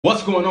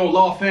What's going on,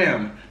 Law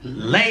Fam?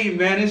 Lame,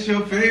 man, it's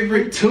your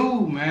favorite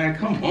too, man.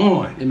 Come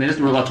on. Hey, man, it's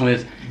the Real Law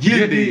Twins.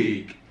 You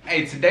dig?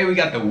 Hey, today we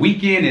got the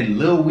Weeknd in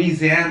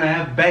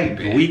Louisiana,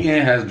 baby. The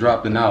Weeknd has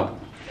dropped an album.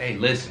 Hey,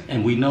 listen.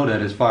 And we know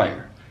that it's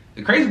fire.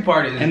 The crazy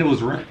part is... And it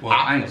was, well,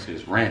 I ain't gonna say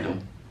it's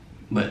random,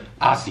 but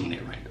I seen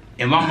it random.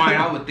 In my mind,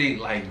 I would think,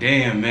 like,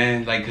 damn,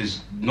 man. Like, because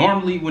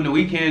normally when the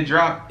Weeknd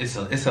drop, it's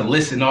a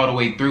listen all the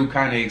way through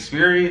kind of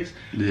experience.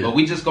 Yeah. But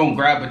we just gonna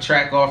grab a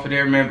track off of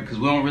there, man, because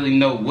we don't really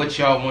know what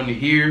y'all want to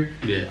hear.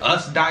 Yeah.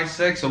 Us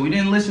dissect, so we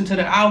didn't listen to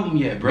the album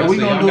yet, bro. But we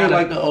so gonna do it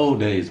like the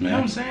old days, man. You know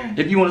what I'm saying?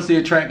 If you want to see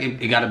a track,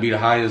 it gotta be the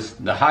highest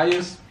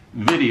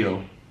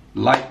video,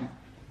 like,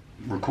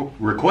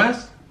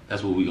 request.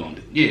 That's what we gonna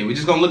do. Yeah, we're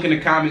just gonna look in the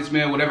comments,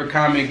 man. Whatever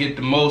comment get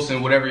the most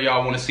and whatever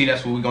y'all want to see,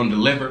 that's what we're gonna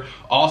deliver.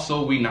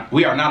 Also, we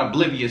are not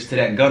oblivious to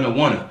that Gunna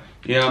Wanna.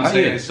 You know what I'm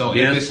saying? So if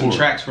there's some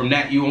tracks from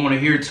that you want to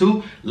hear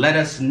too, let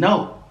us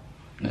know.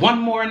 One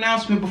more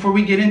announcement before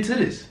we get into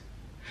this.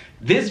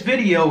 This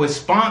video is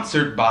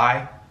sponsored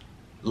by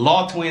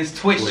Law Twins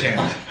Twitch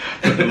channel.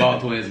 The Law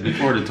Twins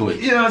before the Twitch.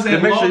 You know what I'm saying?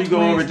 So make sure you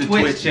go over to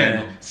Twitch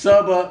channel.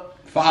 Sub up,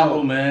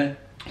 follow, man.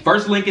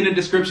 First link in the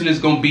description is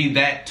going to be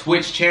that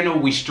Twitch channel.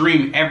 We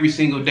stream every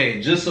single day.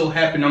 It just so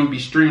happened I'm going to be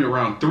streaming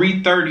around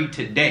 3:30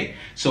 today.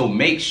 So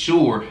make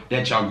sure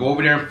that y'all go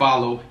over there and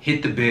follow,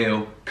 hit the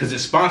bell, because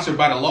it's sponsored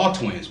by the Law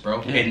Twins,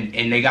 bro. Yeah.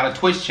 And they got a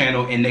Twitch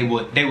channel, and they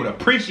would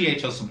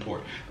appreciate your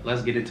support.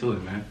 Let's get into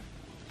it, man.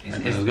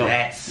 It's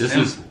that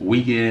simple. This is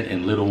Weeknd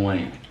and Lil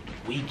Wayne.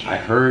 Weeknd. I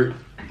heard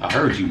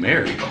you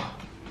married.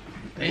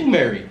 Who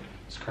married?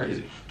 It's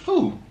crazy.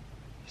 Who?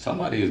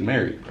 Somebody is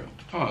married, bro.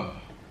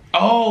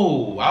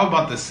 Oh, I was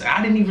about to say,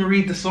 I didn't even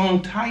read the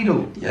song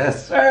title.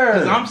 Yes, sir.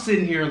 Because I'm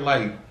sitting here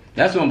like,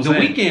 that's what I'm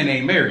saying. The Weeknd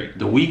ain't married.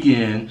 The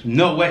Weeknd.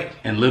 No way.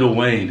 And Lil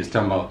Wayne is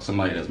talking about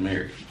somebody that's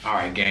married. All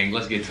right, gang,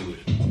 let's get to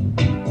it.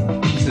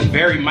 This is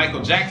very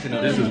Michael Jackson.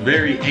 This is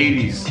very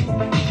 80s.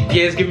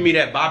 Yeah, it's giving me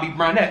that Bobby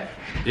Brownette.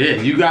 Yeah,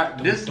 you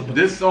got this.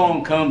 This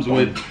song comes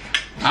with,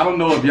 I don't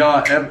know if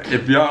y'all,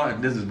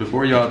 this is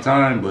before y'all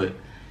time, but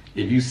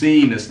if you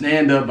seen the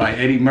Stand Up by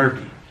Eddie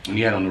Murphy, when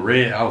he had on the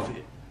red outfit.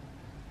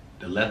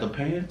 The leather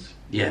pants?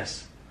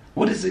 Yes.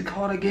 What is it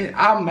called again?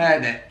 I'm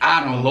mad that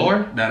I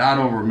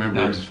don't remember.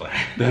 No, I'm just playing.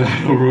 That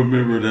I don't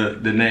remember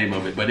the name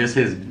of it, but it's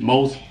his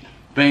most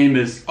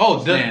famous.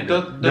 Oh,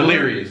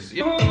 Delirious.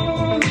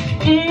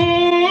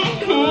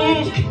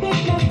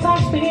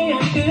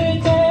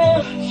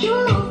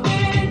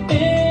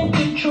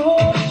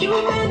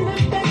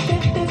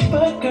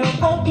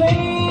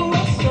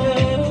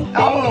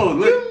 Oh,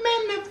 look. You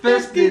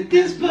manifested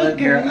this, but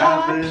girl,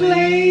 I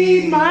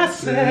played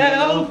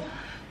myself.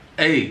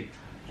 Hey,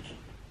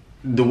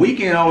 the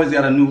Weeknd always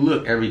got a new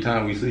look every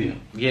time we see him.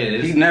 Yeah,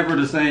 he's never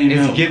the same.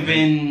 It's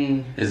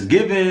given.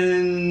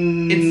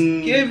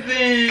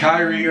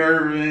 Kyrie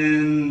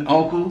Irving,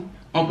 Uncle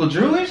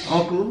Drewish.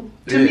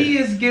 To me,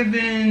 it's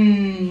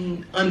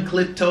given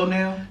unclipped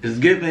toenail. It's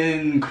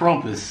given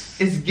Crumpus.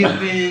 It's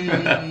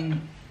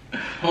given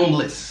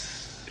homeless.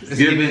 It's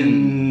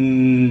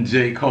given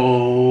J.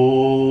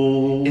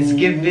 Cole. It's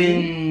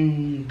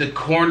given the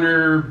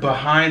corner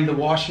behind the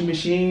washing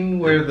machine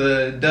where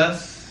the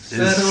dust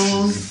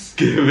settles. It's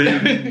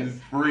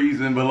given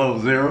freezing below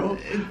zero.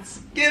 It's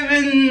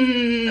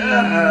given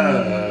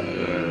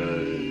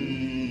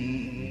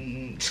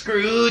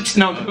Scrooge.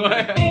 No.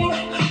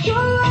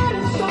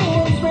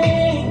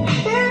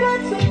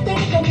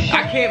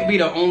 I can't be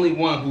the only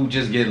one who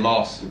just get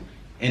lost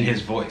in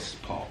his voice.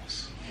 Pause.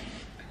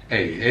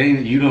 Hey,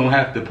 you don't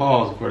have to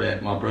pause for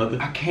that, my brother.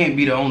 I can't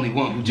be the only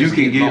one who just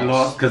get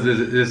lost because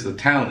it's a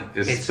talent.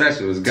 It's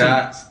special. It's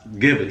God's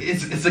given.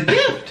 It's a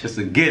gift. It's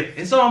a gift.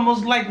 It's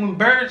almost like when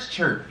birds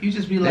chirp. You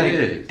just be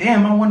like,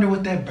 damn, I wonder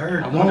what that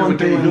bird going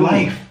through in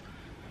life.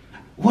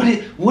 What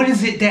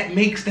is it that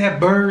makes that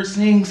bird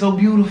sing so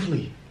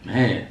beautifully?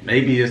 Man,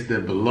 maybe it's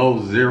the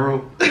below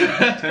zero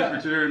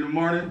temperature in the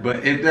morning.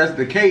 But if that's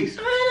the case,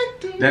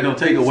 that don't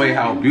take away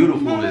how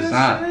beautiful it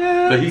sounds.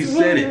 But he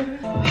said it.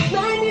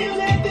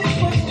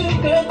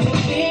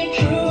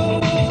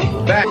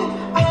 Back.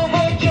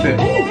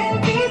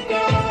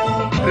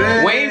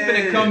 Wayne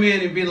finna come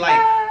in and be like,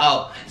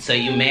 oh, so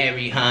you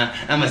married, huh?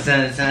 I'm a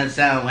son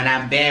when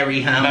I'm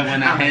buried, huh? But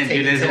when I hand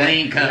you this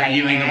lean cup,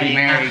 you ain't gonna be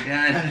married,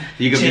 huh?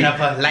 You gonna chin up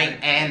a light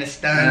and a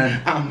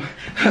stun. I'm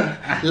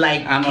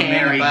a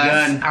married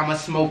gun. I'ma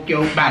smoke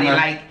your body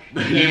like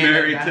you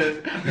married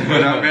to,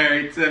 but I'm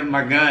married to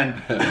my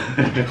gun.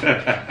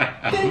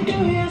 Then do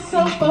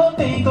yourself a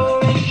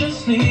favor and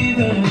just leave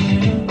it.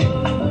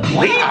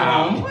 Leave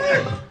him?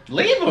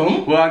 Leave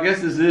him? Well, I guess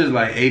this is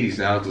like 80s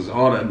sounds because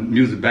all the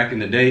music back in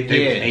the day.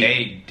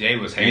 They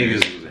was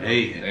haters.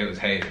 They was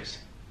haters.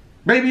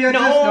 Baby, I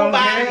just don't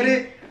get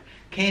it.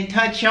 Can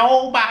touch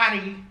your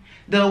body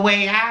the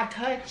way I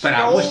touch but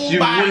your I wish you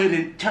body.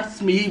 wouldn't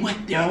touch me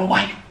with your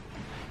wife.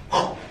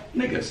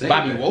 Nigga, say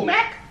Bobby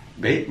Womack?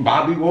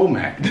 Bobby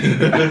Womack.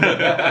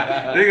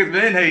 Niggas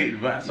been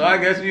hating, so I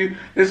guess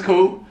it's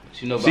cool.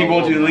 She wants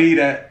you to leave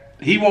that.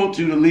 He wants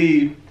you to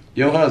leave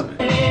your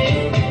husband.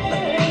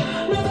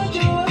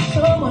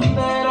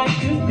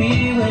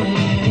 be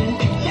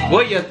with.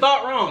 Well, you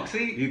thought wrong.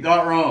 See, You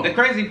thought wrong. the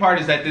crazy part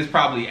is that this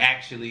probably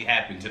actually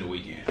happened to the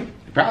Weeknd.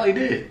 It probably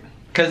did.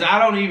 Cause I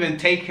don't even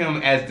take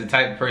him as the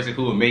type of person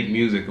who would make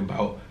music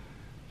about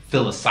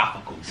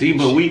philosophical. See,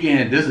 but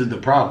Weeknd, this is the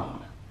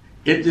problem.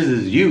 If this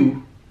is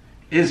you,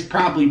 it's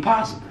probably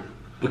possible.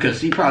 Because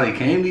she probably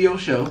came to your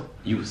show,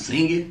 you was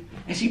singing,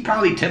 and she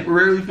probably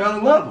temporarily fell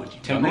in love with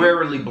you.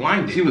 Temporarily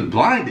blinded. She was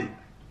blinded.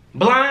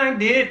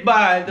 Blinded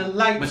by the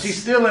lights. But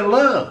she's still in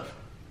love.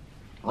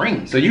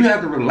 Rings. So you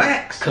have to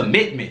relax.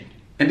 Commitment.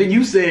 And then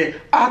you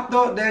said, I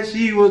thought that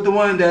she was the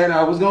one that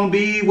I was going to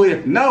be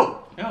with. No.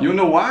 You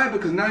know why?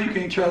 Because now you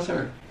can't trust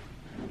her.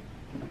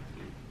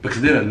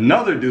 Because then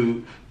another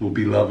dude will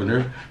be loving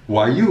her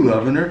while you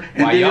loving her.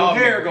 And While then y'all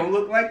your hair married. going to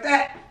look like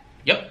that.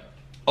 Yep.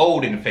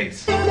 Old in the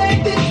face.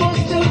 Like this was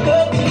too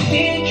good to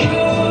be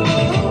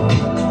true.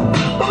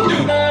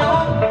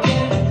 I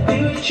can't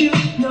be with you.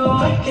 No,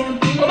 I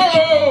can't be with you.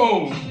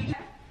 Oh!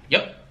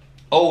 Yep.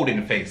 Old in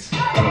the face.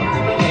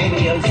 Can't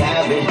be your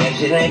side bitch, that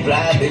shit ain't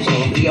fly, bitch.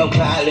 Can't be your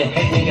pilot,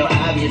 hate me your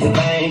obvious. If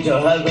I ain't your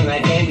husband, I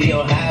can't be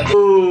your high bitch.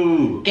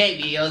 Ooh.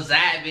 Can't be your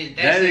side bitch.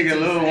 That nigga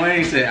Lil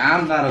Wayne said,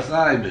 I'm not a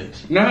side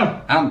bitch.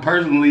 No. I'm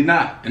personally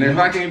not. And if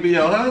I can't be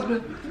your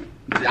husband,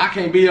 I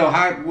can't be your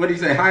what do you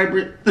say,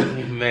 hybrid?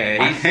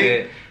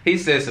 Man, he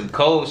said some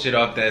cold shit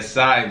off that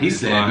side. He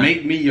said,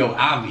 make me your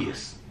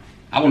obvious.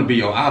 I want to be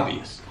your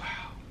obvious.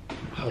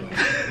 Hold on.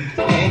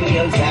 Can't be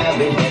your side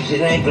bitch, that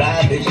shit ain't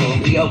fly, bitch.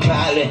 Can't be your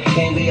pilot,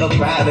 can't be your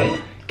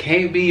private.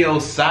 Can't be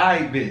your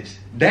side bitch.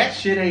 That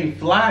shit ain't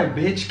fly,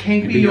 bitch.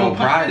 Can't be your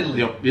pilot.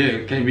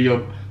 Yeah, can't be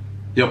your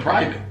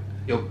private.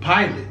 Your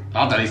pilot.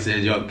 I thought he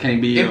said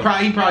can't be your.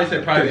 He probably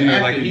said private. You know,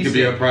 like After you he could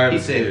be said- a private.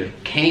 He said,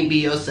 can't be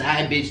your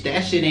side bitch.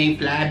 That shit ain't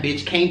fly,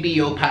 bitch. Can't be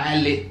your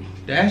pilot.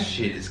 That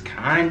shit is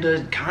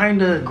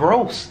kinda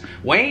gross.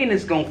 Wayne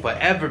is gonna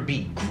forever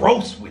be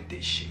gross with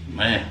this shit.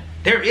 Man.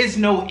 There is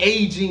no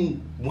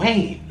aging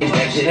Wayne.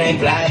 That shit ain't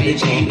fly,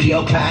 bitch. Can't be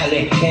your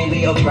pilot, can't be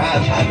your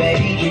private. I bet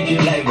he treat you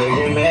like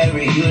Virgin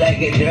Mary. You like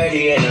it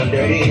dirty and I'm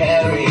dirty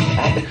Harry.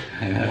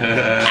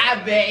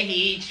 I bet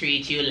he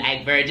treats you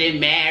like Virgin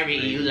Mary.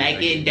 You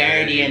like it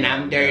dirty and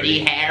I'm dirty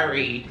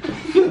Harry.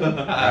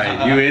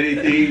 Alright, you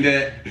anything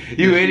that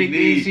You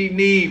anything she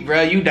need,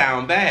 bro. You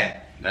down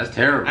bad. That's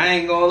terrible. I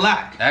ain't gonna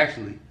lie.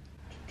 Actually.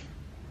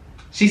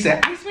 She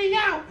said, ice me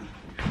out.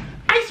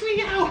 Ice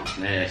me out.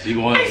 Yeah, she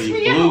wants to Ice be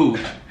me blue.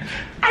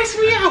 Ice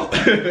me out.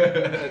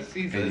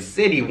 She's a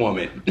city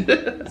woman.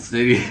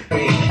 City.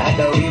 I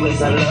thought we was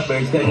some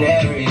lovebirds,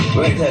 canaries.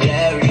 We're to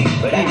Larry,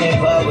 but I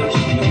can't fuck with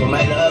you. You put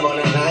my love on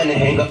the line and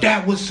hang up.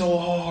 That was so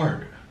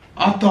hard.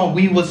 I thought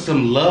we was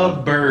some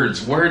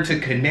lovebirds. Word to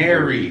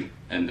canary.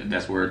 And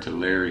that's word to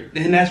Larry.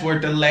 And that's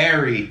word to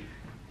Larry.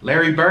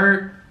 Larry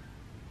Bird.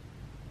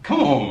 Come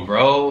on,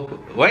 bro.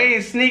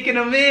 Wayne sneaking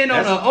them in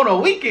on a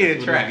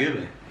Weeknd track.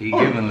 He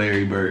giving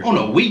Larry Bird. On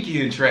a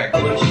Weeknd track.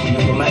 With you. You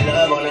put my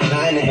love on the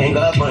line and hang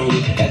up on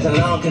you. That's a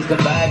long kiss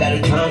goodbye, got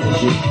a tongue to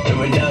shoot. And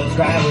when doves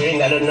cry, we ain't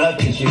got enough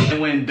to shoot.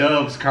 When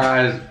doves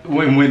cries,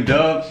 when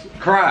doves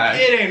cry,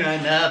 It ain't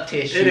enough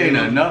tissue. it ain't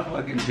enough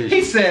fucking tissue.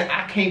 He said,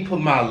 I can't put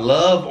my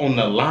love on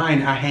the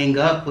line. I hang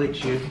up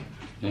with you.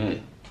 Yeah.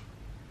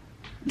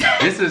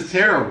 This is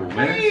terrible,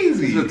 man.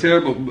 Crazy. This is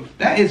terrible.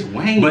 That is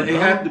Wayne. But it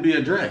bro. have to be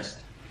addressed.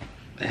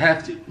 It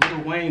have to.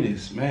 Lil Wayne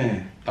is,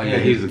 man. Oh yeah,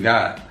 he's a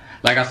god.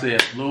 Like I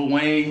said, Lil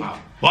Wayne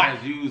What?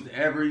 has used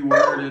every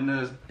word in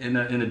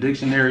the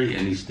dictionary,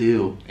 and he's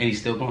still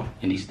going.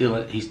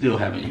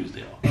 haven't used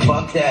it all.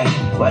 Fuck that,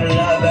 what a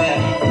love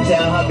at.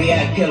 Tell hubby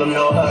I kill him,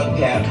 no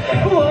hubcap.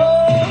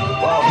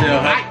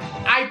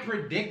 I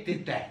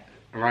predicted that.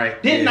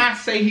 Right. Didn't yeah. I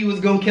say he was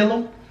gonna kill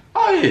him?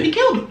 Oh yeah. He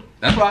killed him.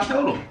 That's what I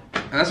told him.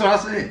 That's what I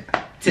said.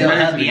 Tell He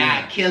hubby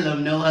married I kill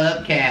him, no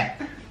hubcap.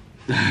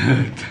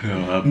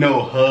 to me.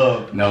 No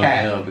hub. No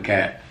cap. hell, the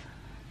cat.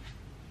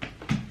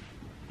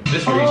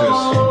 This reads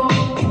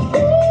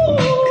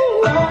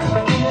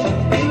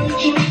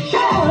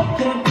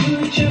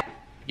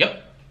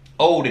Yep.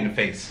 Old in the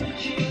face.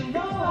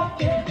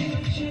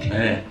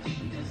 Man.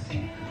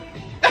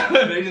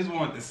 They just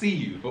want to see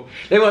you.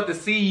 They want to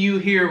see you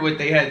hear what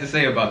they had to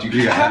say about you.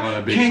 You got on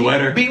a big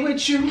sweater. Be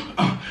with you.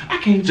 I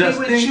can't Just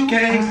be with in you.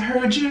 case I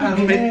heard you. I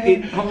make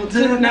it home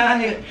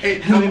tonight.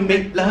 Let me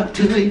make love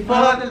to you for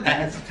the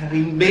last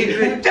time, baby.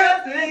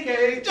 Just in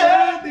case.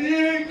 Just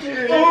in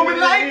case. Oh, we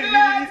like the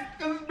lights,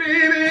 'cause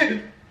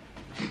baby.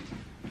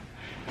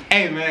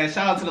 Hey man,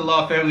 shout out to the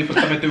Law family for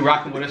coming through,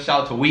 rocking with us.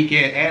 Shout out to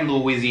Weeknd and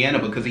Louisiana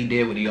because he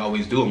did what he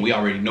always do, and we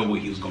already know what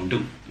he was gonna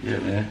do. Yeah,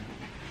 man.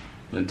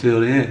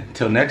 Until then,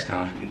 until next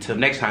time. Until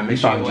next time, make We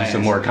sure probably your do some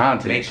ass- more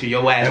content. Make sure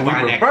your ass And we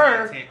find that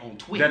prefer content on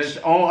Twitch. That is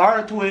on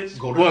our Twitch.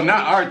 Go to Well,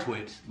 not Twitch. our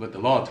Twitch, but the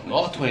Law Twitch.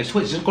 Law Twitch,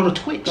 just go to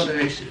Twitch. Go to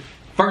that shit.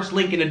 First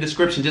link in the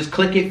description. Just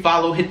click it,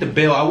 follow, hit the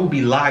bell. I will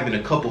be live in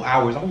a couple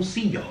hours. I will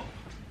see y'all.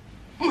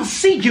 I'm gonna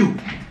see you.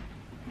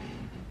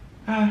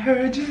 I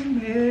heard you,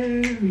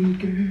 Mary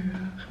girl.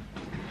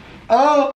 Oh.